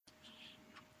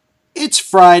It's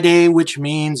Friday, which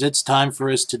means it's time for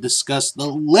us to discuss the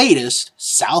latest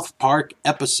South Park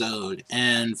episode.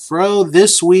 And Fro,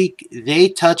 this week they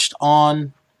touched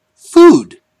on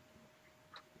food.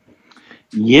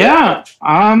 Yeah,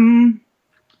 I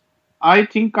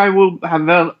think I will have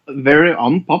a very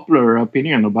unpopular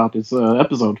opinion about this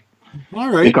episode All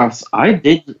right. because I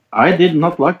did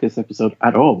not like this episode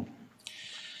at all.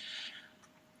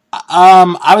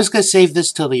 I was going to save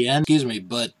this till the end,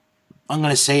 but I'm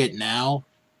going to say it now.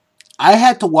 I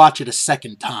had to watch it a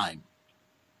second time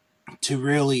to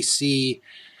really see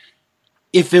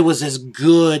if it was as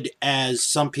good as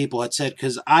some people had said,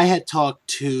 because I had talked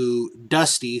to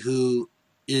Dusty, who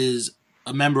is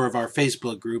a member of our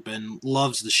Facebook group and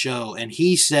loves the show, and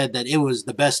he said that it was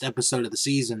the best episode of the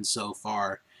season so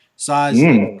far. So I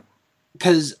was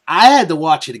because I had to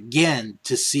watch it again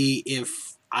to see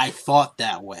if I thought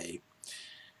that way.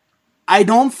 I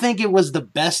don't think it was the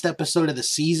best episode of the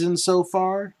season so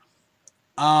far.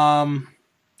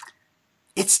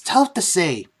 It's tough to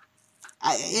say.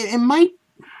 It might...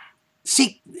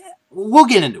 See, we'll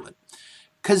get into it.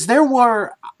 Because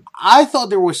I thought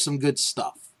there was some good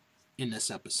stuff in this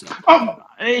episode.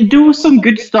 There was some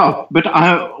good stuff, but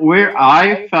where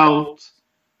I felt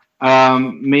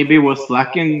maybe was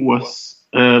lacking was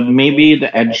maybe the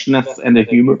edginess and the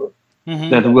humor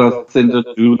that was in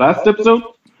the last episode.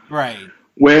 Right.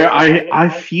 Where I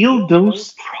feel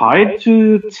those tried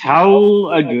to tell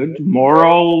a good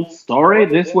moral story.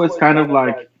 This was kind of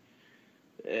like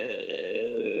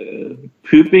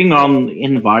pooping on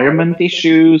environment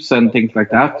issues and things like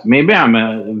that. Maybe I'm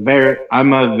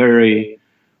a very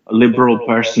liberal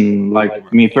person,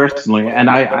 like me personally, and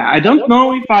I don't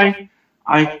know if I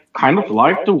kind of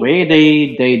like the way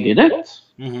they did it.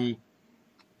 Mm-hmm.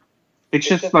 It's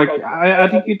just like I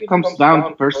think it comes down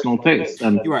to personal taste,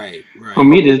 and Right. for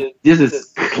me, this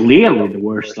is clearly the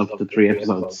worst of the three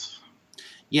episodes.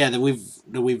 Yeah, that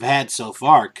we've had so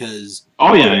far, because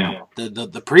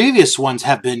the previous ones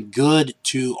have been good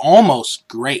to almost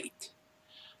great.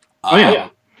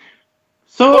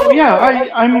 So yeah,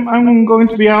 I'm going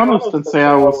to be honest and say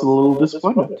I was a little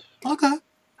disappointed. Okay.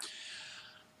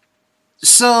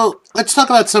 So let's talk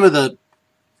about some of the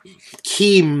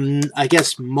key, I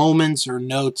guess, moments or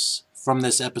notes from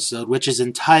this episode, which is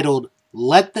entitled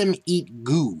 "Let Them Eat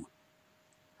Goo."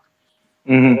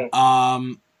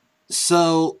 Mm-hmm.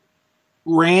 So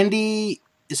Randy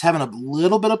is having a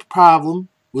little bit of a problem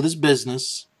with his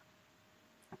business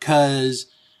because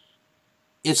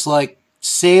it's like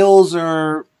sales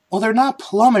are, well, they're not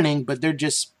plummeting, but they're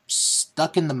just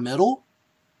stuck in the middle.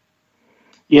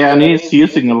 Yeah, and he's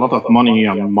using a lot of money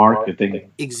on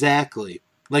marketing. Exactly.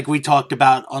 Like we talked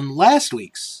about on last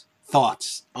week's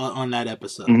thoughts on that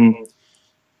episode. Mm-hmm.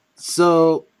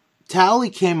 So Tally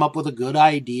came up with a good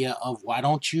idea of why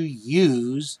don't you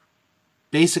use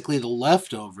basically the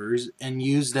leftovers and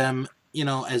use them,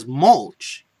 as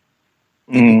mulch.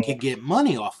 And you could get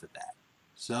money off of that.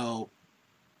 So,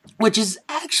 which is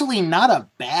actually not a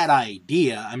bad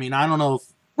idea. I mean, I don't know if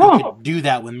you could do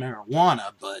that with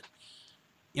marijuana, but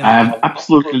I have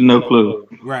absolutely no clue.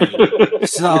 Right.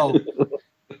 So,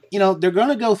 they're going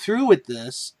to go through with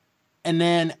this, and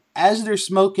then as they're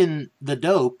smoking the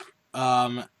dope,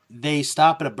 they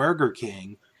stop at a Burger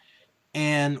King,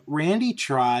 and Randy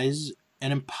tries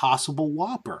an Impossible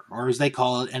Whopper, or as they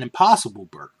call it, an Impossible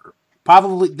Burger.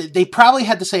 They probably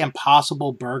had to say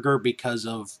Impossible Burger because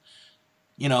of,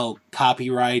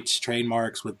 copyrights,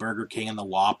 trademarks with Burger King and the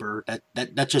Whopper.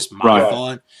 That's just my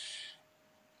thought.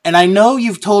 And I know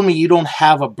you've told me you don't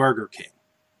have a Burger King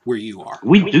where you are.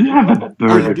 We do have a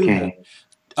Burger King.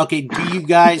 Okay, do you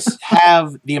guys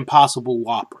have the Impossible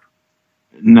Whopper?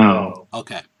 No.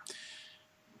 Okay.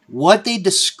 What they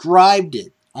described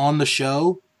it on the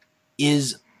show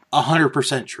is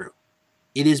 100% true.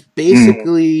 It is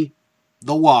basically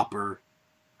the Whopper,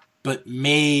 but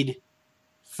made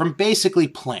from basically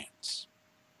plants.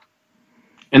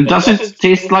 And does it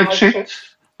taste like shit?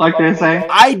 Like they say?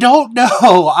 I don't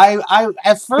know. I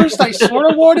at first I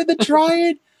sort of wanted to try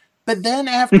it, but then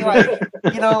after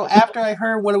I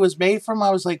heard what it was made from, I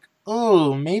was like,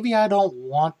 oh, maybe I don't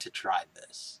want to try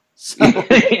this. So,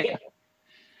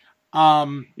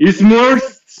 it's more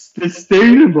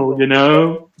sustainable,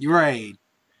 You're right.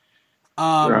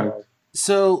 Right.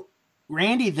 So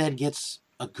Randy then gets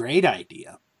a great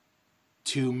idea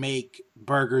to make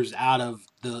burgers out of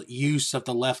the use of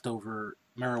the leftover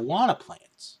marijuana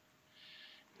plants.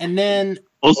 And then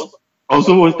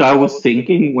also what I was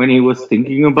thinking when he was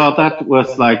thinking about that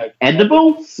was like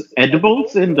edibles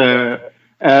in the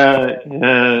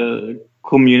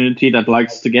community that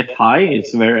likes to get high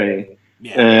is a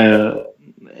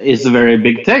very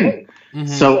big thing. Mm-hmm.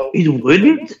 So it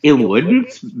wouldn't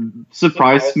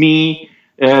surprise me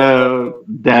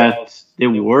that there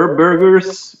were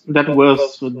burgers that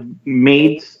was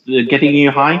made getting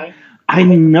you high. I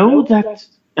know that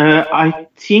I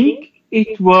think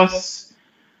it was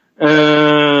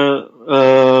the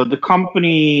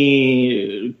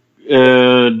company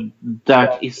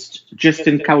that is just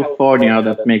in California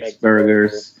that makes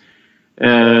burgers.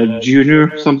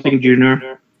 Junior, something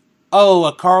Junior. Oh,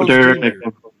 a Carl's They're Jr.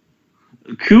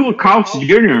 Cool Cows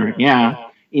Junior. Yeah,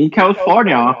 in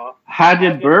California had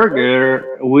a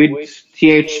burger with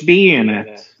THB in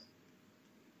it.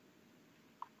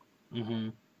 Mm-hmm.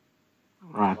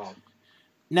 Right.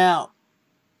 Now,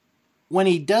 when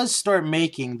he does start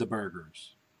making the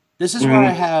burgers, this is where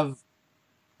I Hmm. have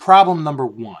problem number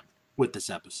one with this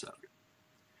episode.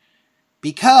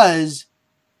 Because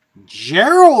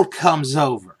Gerald comes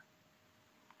over.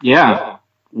 Yeah.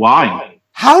 Why?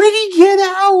 How did he get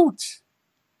out?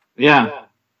 Yeah.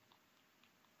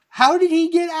 How did he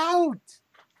get out? And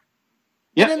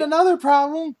Yep. then another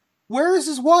problem, where is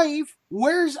his wife?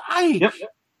 Where's Ike? Yep.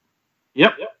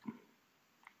 Yep.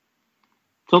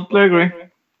 Totally agree.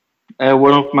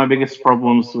 One of my biggest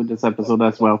problems with this episode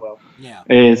as well Yeah.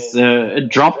 is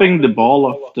dropping the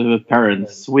ball of the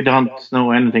parents. We don't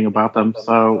know anything about them,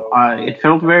 so it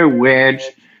felt very weird.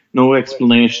 No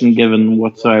explanation given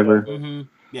whatsoever. Mm-hmm.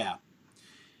 Yeah.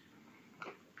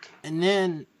 And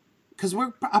then, because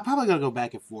I'm probably gonna go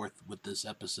back and forth with this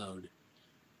episode.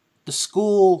 The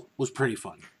school was pretty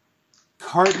funny.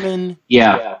 Cartman,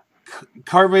 Yeah.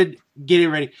 Cartman, get it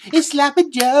ready. It's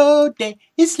Slappy Joe Day.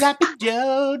 It's Slappy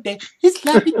Joe Day. It's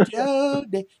Slappy Joe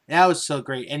Day. That was so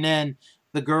great. And then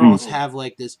the girls have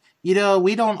like this. We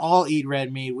don't all eat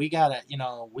red meat. We gotta,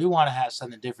 we want to have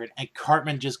something different. And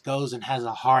Cartman just goes and has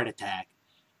a heart attack.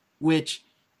 Which,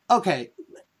 okay,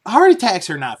 heart attacks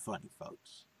are not funny,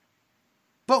 folks.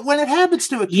 But when it happens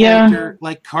to a Yeah. character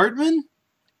like Cartman,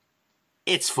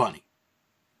 it's funny.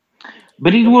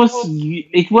 But it was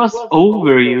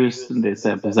overused in this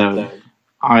episode.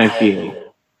 I feel.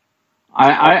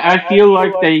 I feel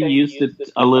like they used it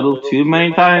a little too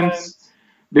many times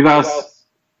because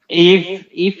if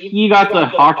he got a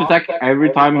heart attack every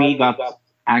time he got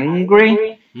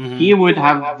angry, he would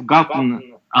have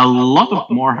gotten a lot of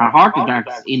more heart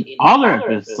attacks in other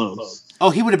episodes. Oh,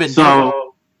 he would have been dead.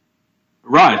 So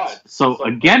right. So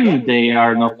again, they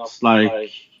are not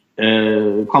like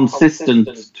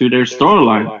consistent to their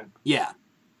storyline. Yeah.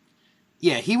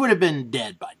 Yeah, he would have been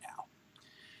dead by now.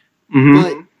 Hmm.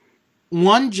 But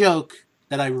one joke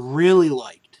that I really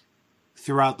liked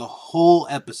throughout the whole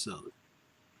episode,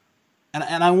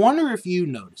 and I wonder if you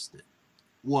noticed it,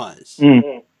 was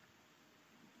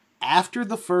after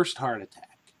the first heart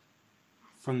attack,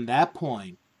 from that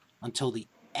point until the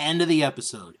end of the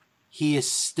episode, he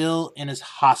is still in his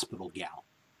hospital gown.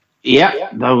 Yeah,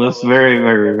 that was very,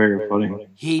 very, very funny.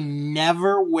 He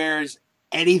never wears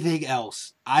anything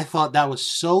else. I thought that was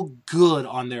so good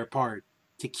on their part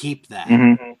to keep that.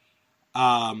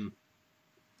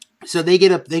 So they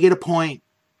get a point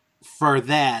for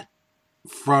that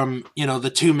from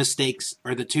the two mistakes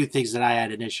or the two things that I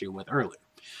had an issue with earlier.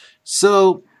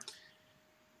 So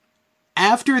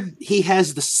after he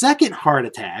has the second heart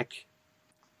attack,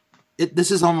 this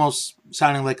is almost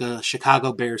sounding like a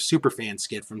Chicago Bears superfan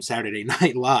skit from Saturday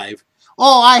Night Live.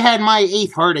 Oh, I had my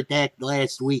 8th heart attack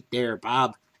last week there,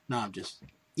 Bob. No, I'm just...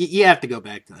 You have to go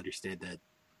back to understand that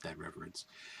reference.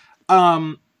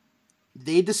 The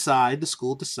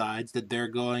school decides that they're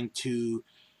going to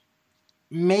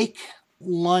make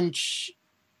lunch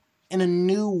in a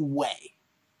new way.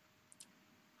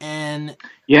 And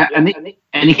yeah,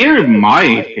 and here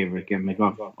my favorite gimmick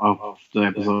of the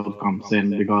episode comes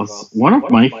in because one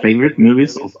of my favorite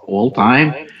movies of all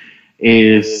time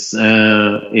is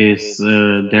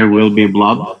There Will Be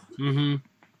Blood. Mm-hmm.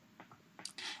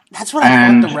 That's what I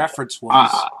thought the reference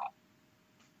was.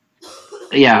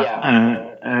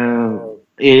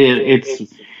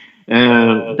 It's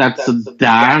that's a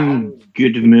damn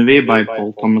good movie by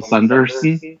Paul Thomas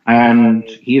Anderson, and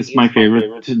he's my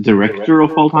favorite director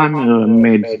of all time.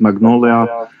 Made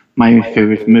Magnolia my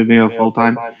favorite movie of all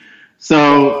time.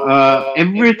 So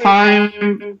every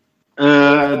time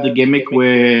the gimmick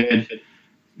with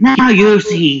 "Now you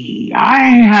see, I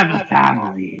have a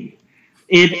family,"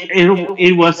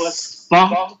 it was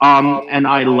spot on, and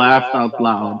I laughed out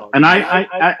loud. And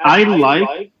I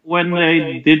like when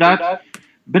they did that.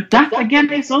 But that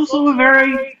again is also a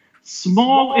very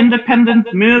small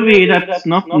independent movie that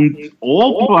not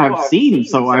all people have seen.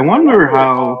 So I wonder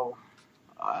how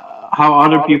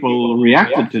other people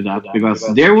reacted to that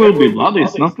because There Will Be Blood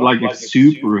is not like a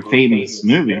super famous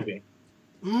movie.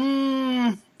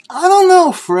 I don't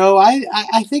know, Fro.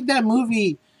 I think that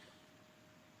movie,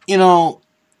 you know,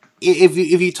 if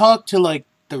you talk to like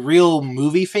the real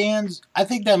movie fans, I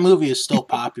think that movie is still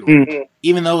popular, Mm.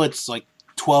 even though it's like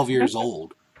 12 years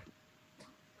old.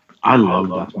 I love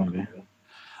that movie.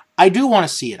 I do want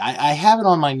to see it. I have it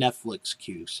on my Netflix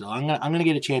queue, so I'm gonna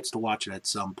get a chance to watch it at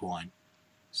some point.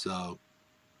 So,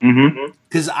 Mm-hmm.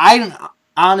 because I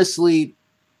honestly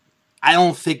I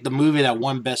don't think the movie that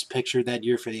won Best Picture that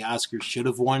year for the Oscars should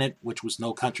have won it, which was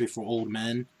No Country for Old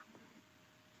Men.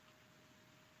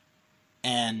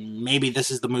 And maybe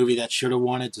this is the movie that should have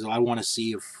won it, so I want to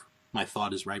see if my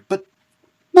thought is right. But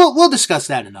we'll discuss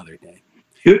that another day.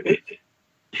 Who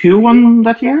who won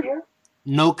that year?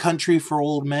 No Country for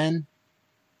Old Men.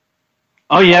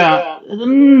 Oh yeah,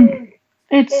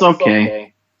 it's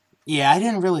okay. Yeah, I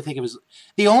didn't really think it was.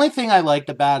 The only thing I liked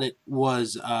about it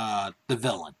was the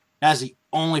villain. That's the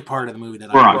only part of the movie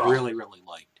that I Right. really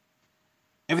liked.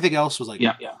 Everything else was like,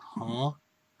 Yeah. huh?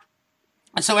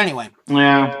 So anyway,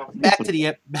 Yeah. back to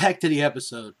the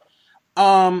episode.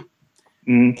 Um,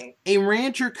 Mm. a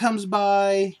rancher comes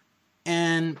by,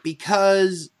 and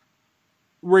because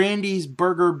Randy's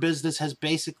burger business has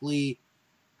basically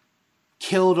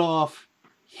killed off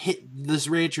this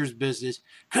rancher's business,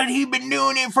 because he been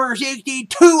doing it for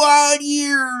 62 odd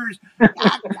years.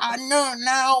 I know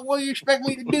now. What do you expect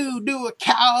me to do? Do a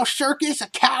cow circus, a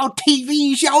cow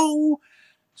TV show?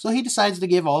 So he decides to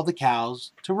give all the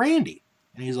cows to Randy.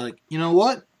 And he's like, you know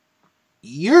what?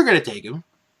 You're going to take them,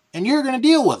 and you're going to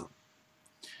deal with them.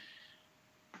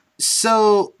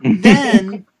 So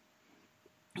then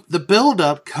the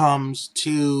buildup comes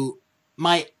to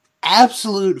my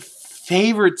absolute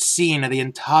favorite scene of the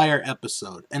entire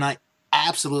episode, and I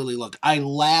absolutely loved it. I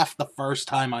laughed the first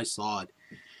time I saw it.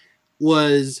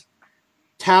 Was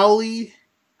Towley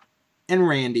and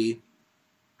Randy,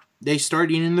 they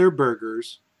start eating their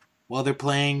burgers while they're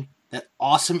playing that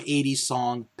awesome 80s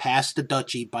song Pass the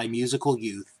Dutchie by Musical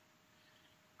Youth,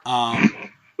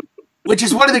 which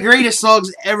is one of the greatest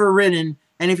songs ever written.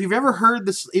 And if you've ever heard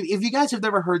this, if you guys have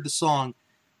never heard the song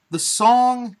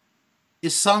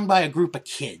is sung by a group of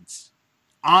kids.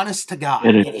 Honest to God,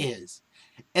 It it is. is.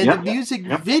 And Yep. the music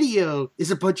Yep. video is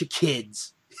a bunch of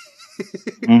kids.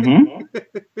 Mm-hmm.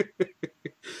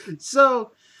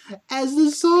 So, as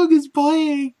the song is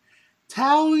playing,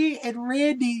 Towie and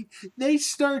Randy, they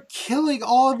start killing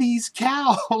all these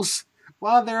cows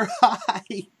while they're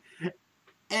high.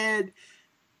 And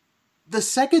the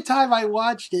second time I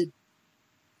watched it,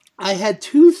 I had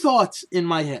two thoughts in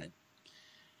my head.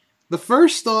 The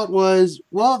first thought was,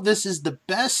 well, this is the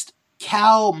best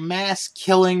cow mass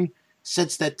killing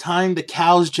since that time the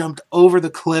cows jumped over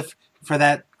the cliff for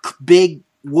that big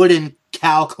wooden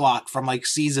cow clock from like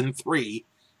season 3,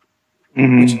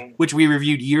 Mm-hmm. which we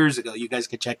reviewed years ago. You guys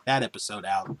can check that episode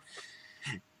out.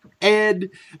 And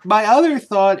my other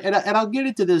thought, and I'll get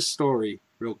into this story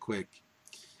real quick.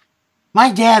 My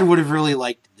dad would have really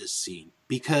liked this scene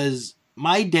because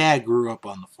my dad grew up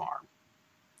on the farm.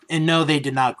 And no, they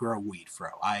did not grow weed, Fro.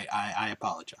 I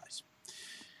apologize.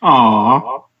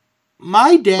 Aww.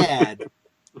 My dad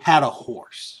had a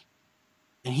horse,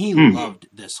 and he loved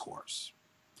this horse.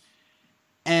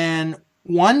 And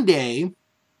one day,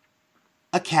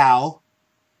 a cow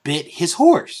bit his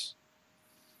horse.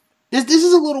 This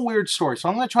is a little weird story, so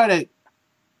I'm going to try to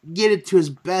get it to as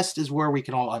best as where we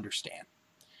can all understand.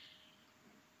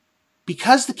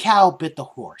 Because the cow bit the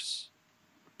horse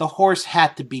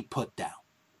had to be put down.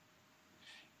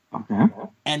 Okay.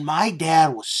 And my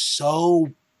dad was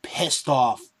so pissed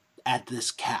off at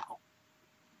this cow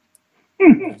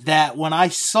that when I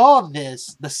saw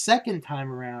this the second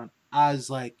time around, I was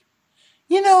like,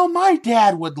 you know, my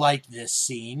dad would like this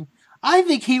scene. I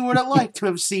think he would have liked to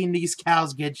have seen these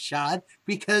cows get shot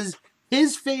because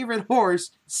his favorite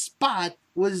horse, Spot,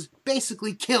 was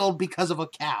basically killed because of a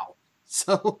cow.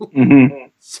 So,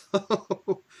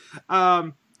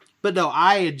 but no,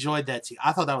 I enjoyed that scene.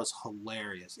 I thought that was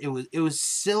hilarious. It was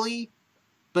silly,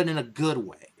 but in a good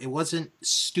way. It wasn't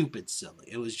stupid silly.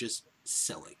 It was just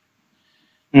silly.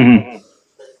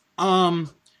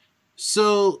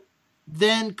 So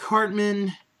then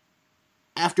Cartman,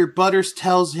 after Butters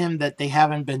tells him that they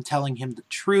haven't been telling him the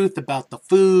truth about the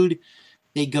food,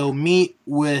 they go meet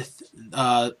with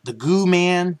the Goo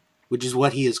Man, which is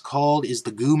what he is called, is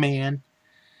the Goo Man.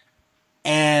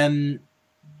 And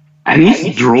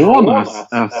he's drawn as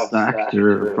the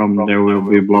actor from There Will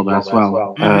Be Blood as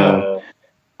well.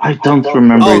 I don't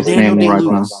remember his Daniel name right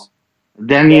now.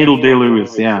 Daniel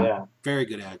Day-Lewis, yeah. Very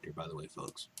good actor, by the way,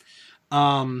 folks.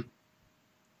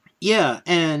 Yeah,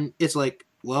 and it's like,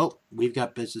 well, we've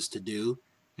got business to do.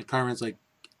 And Carmen's like,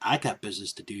 I got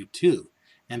business to do too.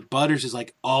 And Butters is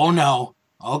like, oh no,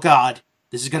 oh God,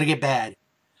 this is going to get bad.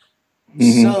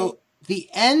 So the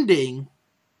ending,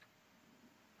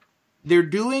 they're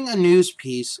doing a news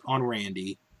piece on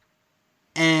Randy,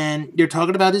 and they're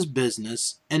talking about his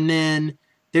business, and then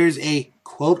there's a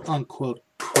quote-unquote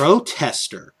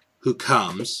protester who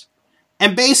comes,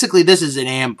 and basically this is an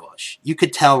ambush. You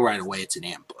could tell right away it's an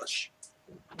ambush.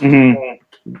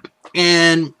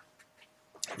 And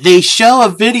they show a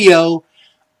video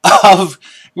of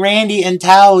Randy and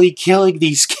Tally killing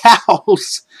these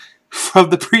cows from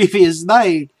the previous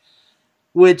night,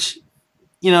 which,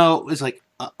 you know, was like,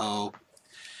 uh-oh.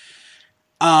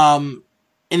 And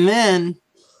then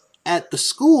at the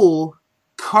school,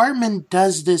 Cartman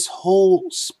does this whole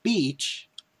speech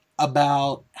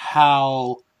about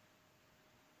how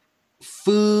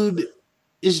food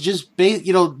is just,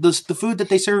 the food that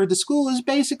they serve at the school is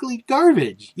basically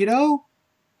garbage, you know?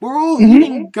 We're all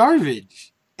eating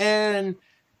garbage. And,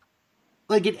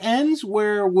 like, it ends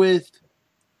with,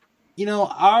 you know,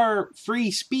 our free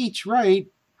speech right,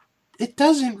 it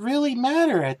doesn't really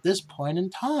matter at this point in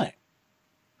time.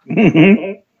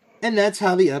 And that's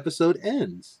how the episode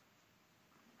ends.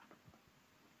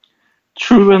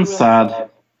 True and sad.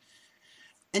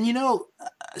 And you know,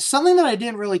 something that I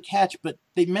didn't really catch, but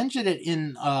they mentioned it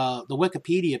in the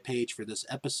Wikipedia page for this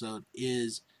episode,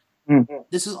 is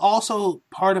this is also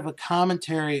part of a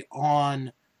commentary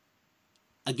on,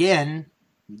 again,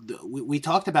 we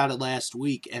talked about it last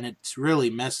week, and it's really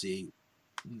messy.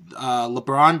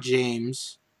 LeBron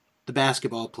James, the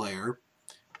basketball player,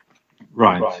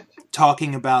 right,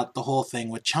 talking about the whole thing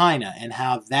with China and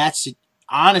how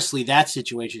honestly, that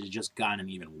situation has just gotten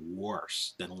even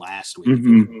worse than last week,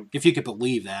 if you could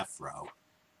believe that, Fro.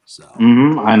 So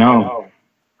I know.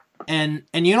 And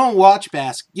you don't watch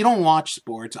you don't watch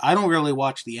sports. I don't really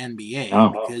watch the NBA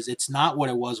because it's not what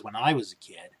it was when I was a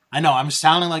kid. I know I'm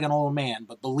sounding like an old man,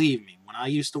 but believe me, when I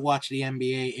used to watch the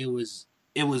NBA,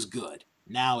 it was good.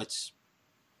 Now it's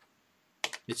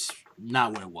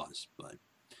not what it was, but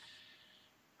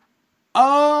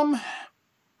all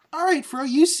right, Fro,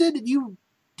 you said that you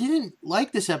didn't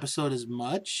like this episode as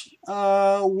much.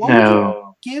 What would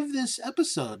you give this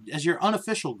episode as your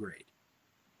unofficial grade?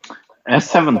 A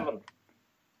 7.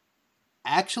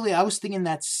 Actually, I was thinking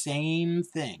that same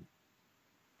thing.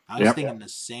 I was thinking the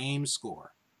same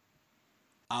score.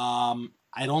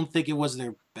 I don't think it was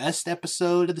their best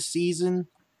episode of the season.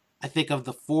 I think of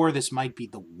the 4, this might be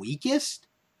the weakest,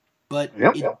 but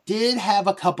it did have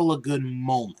a couple of good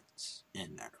moments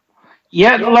in there.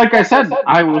 Yeah, like I said,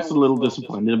 I was a little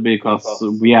disappointed because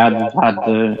we had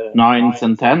the 9s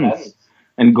and 10s,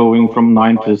 and going from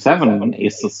 9 to 7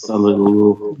 is just a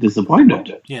little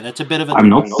disappointed. Yeah, that's a bit of a. I'm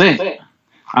not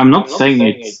saying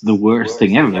it's the worst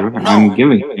thing ever. No. I'm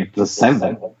giving it a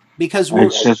 7 because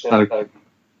it's just like.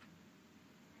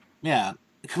 Yeah.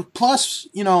 Plus,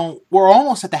 you know, we're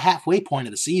almost at the halfway point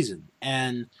of the season,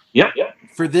 and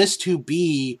for this to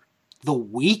be the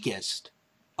weakest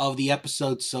of the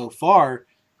episodes so far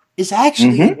is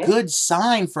actually a good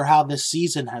sign for how this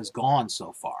season has gone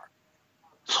so far.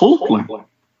 Totally.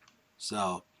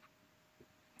 So,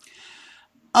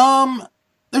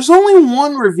 there's only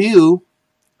one review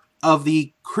of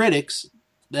the critics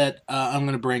that I'm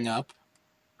going to bring up,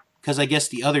 because I guess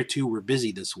the other 2 were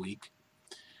busy this week.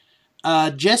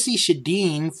 Jesse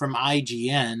Shadeen from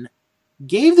IGN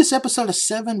gave this episode a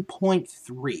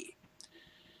 7.3.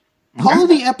 Called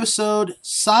the episode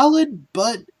solid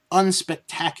but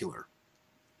unspectacular.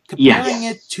 Comparing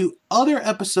it to other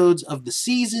episodes of the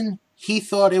season, he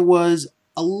thought it was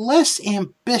a less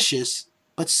ambitious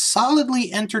but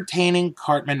solidly entertaining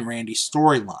Cartman-Randy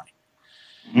storyline.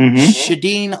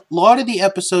 Shadeen lauded the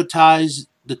episode ties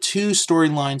the 2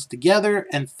 storylines together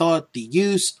and thought the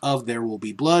use of There Will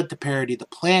Be Blood to parody the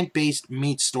plant-based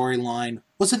meat storyline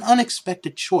was an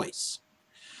unexpected choice.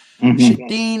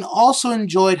 Shadeen also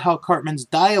enjoyed how Cartman's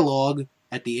dialogue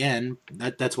at the end,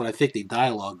 that's what I think the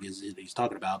dialogue is that he's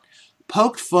talking about,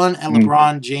 poked fun at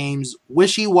LeBron James'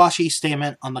 wishy-washy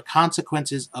statement on the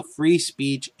consequences of free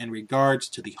speech in regards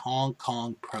to the Hong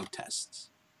Kong protests.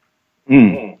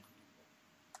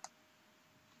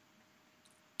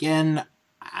 Again,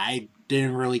 I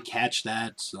didn't really catch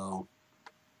that, so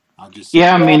I'll just...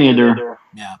 Yeah, me neither.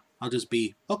 Yeah, I'll just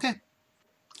be, okay.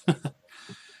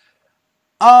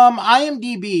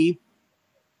 IMDb,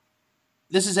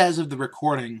 this is as of the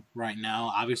recording right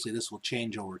now. Obviously, this will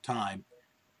change over time.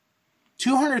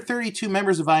 232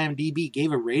 members of IMDb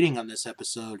gave a rating on this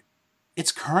episode.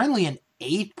 It's currently an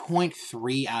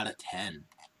 8.3 out of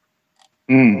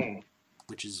 10.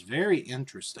 Which is very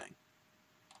interesting.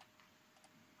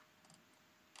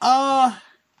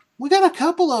 we got a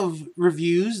couple of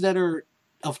reviews that are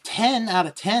of 10 out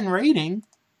of 10 rating.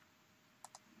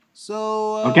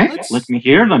 So Okay, let me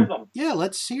hear them. Yeah,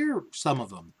 let's hear some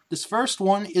of them. This first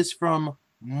one is from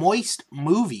Moist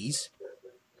Movies,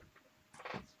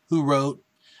 who wrote,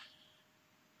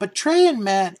 but Trey and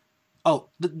Matt... Oh,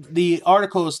 the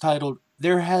article is titled,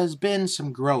 There Has Been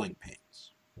Some Growing Pains.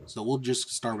 So we'll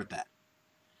just start with that.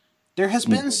 There has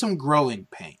been some growing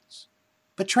pains,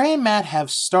 but Trey and Matt have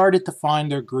started to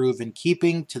find their groove in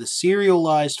keeping to the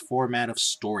serialized format of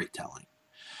storytelling.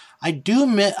 I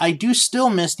do still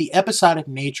miss the episodic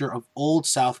nature of old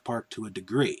South Park to a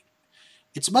degree.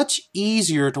 It's much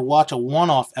easier to watch a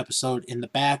one-off episode in the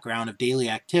background of daily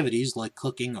activities like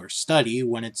cooking or study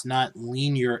when it's not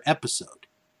linear episode,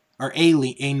 or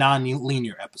a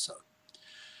non-linear episode.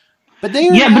 But they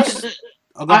are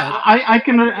I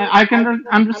can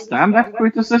understand that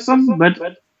criticism,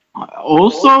 but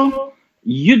also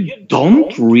you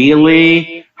don't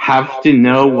really have to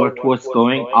know what was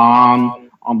going on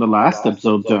the last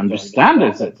episode to understand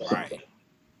this episode. Right.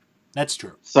 That's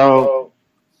true. So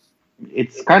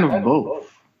it's kind of both.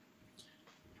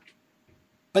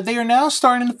 But they are now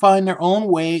starting to find their own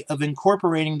way of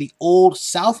incorporating the old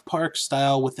South Park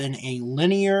style within a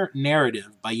linear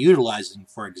narrative by utilizing,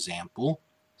 for example,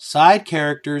 side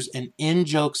characters and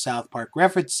in-joke South Park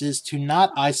references to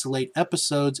not isolate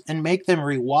episodes and make them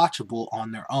rewatchable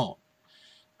on their own.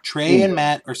 Trey and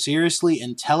Matt are seriously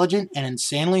intelligent and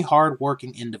insanely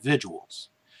hard-working individuals.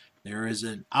 There is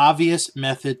an obvious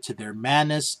method to their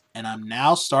madness, and I'm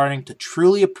now starting to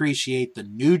truly appreciate the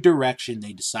new direction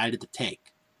they decided to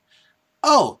take.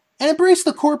 Oh, and embrace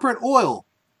the corporate goo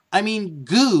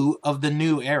of the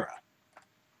new era.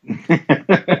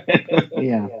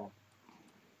 Yeah.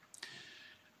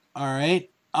 All right.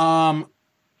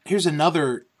 Here's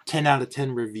another 10 out of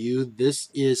 10 review. This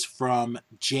is from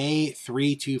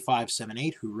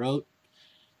J32578, who wrote,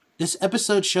 this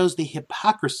episode shows the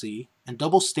hypocrisy and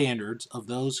double standards of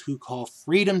those who call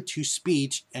freedom to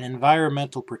speech and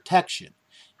environmental protection,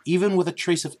 even with a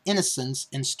trace of innocence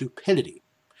and stupidity.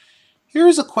 Here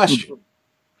is a question.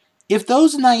 If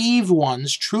those naive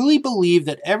ones truly believe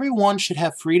that everyone should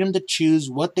have freedom to choose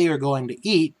what they are going to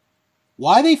eat,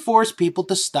 why they force people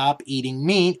to stop eating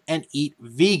meat and eat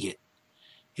vegan?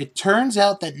 It turns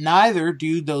out that neither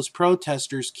do those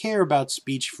protesters care about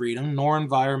speech freedom nor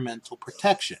environmental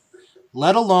protection,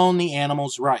 let alone the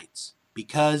animals' rights,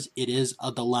 because it is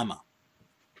a dilemma.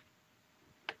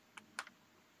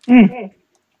 I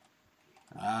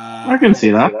can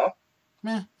see that.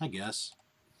 I guess.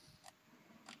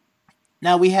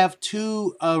 Now we have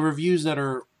two reviews that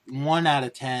are 1 out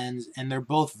of 10s, and they're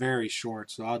both very short,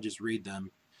 so I'll just read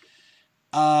them.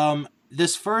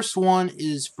 This first one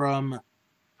is from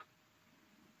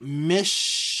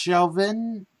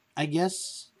Mishelvin, I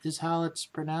guess is how it's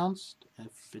pronounced.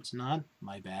 If it's not,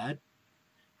 my bad.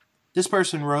 This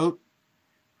person wrote,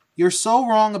 you're so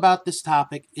wrong about this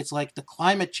topic, it's like the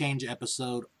climate change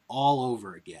episode all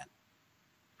over again.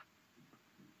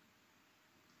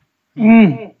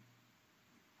 I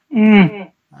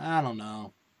don't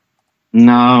know.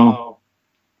 No.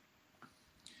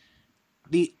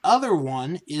 The other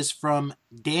one is from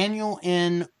Daniel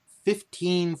N.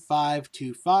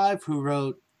 15525, who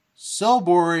wrote, so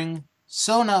boring,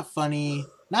 so not funny,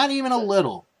 not even a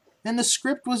little. And the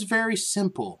script was very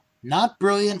simple, not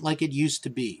brilliant like it used to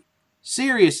be.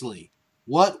 Seriously,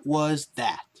 what was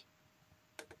that?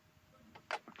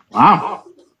 Wow.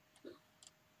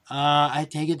 I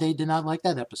take it they did not like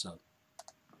that episode.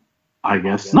 I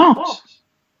guess not.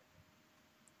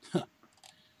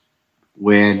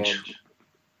 Weird.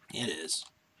 It is.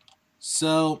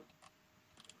 So,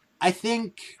 I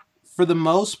think, for the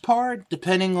most part,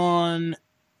 depending on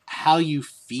how you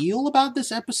feel about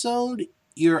this episode,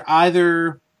 you're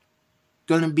either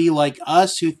going to be like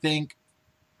us who think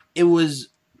it was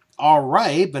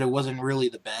alright, but it wasn't really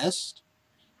the best.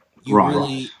 You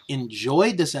really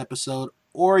enjoyed this episode,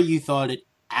 or you thought it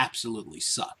absolutely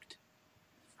sucked.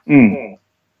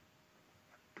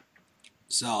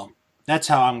 So, that's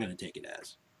how I'm going to take it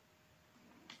as.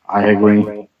 I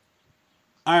agree.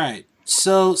 Alright,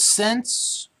 so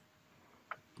since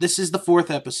this is the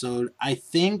 4th episode, I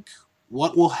think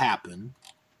what will happen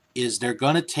is they're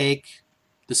going to take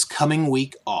this coming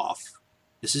week off.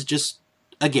 This is just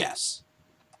a guess.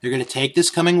 They're going to take this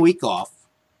coming week off,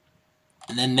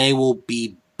 and then they will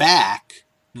be back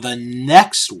the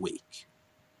next week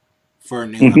for a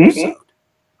new episode.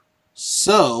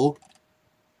 So,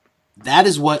 that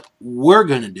is what we're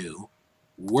going to do.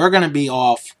 We're going to be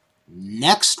off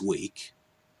next week,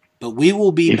 but we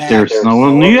will be back. If there's no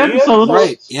new episodes.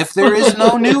 Right, if there is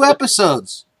no new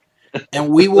episodes. And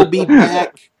we will be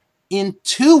back in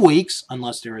 2 weeks,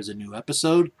 unless there is a new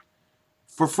episode,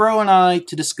 for Fro and I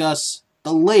to discuss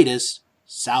the latest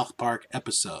South Park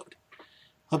episode.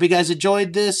 Hope you guys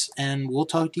enjoyed this, and we'll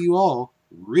talk to you all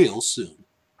real soon.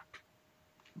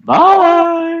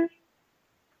 Bye.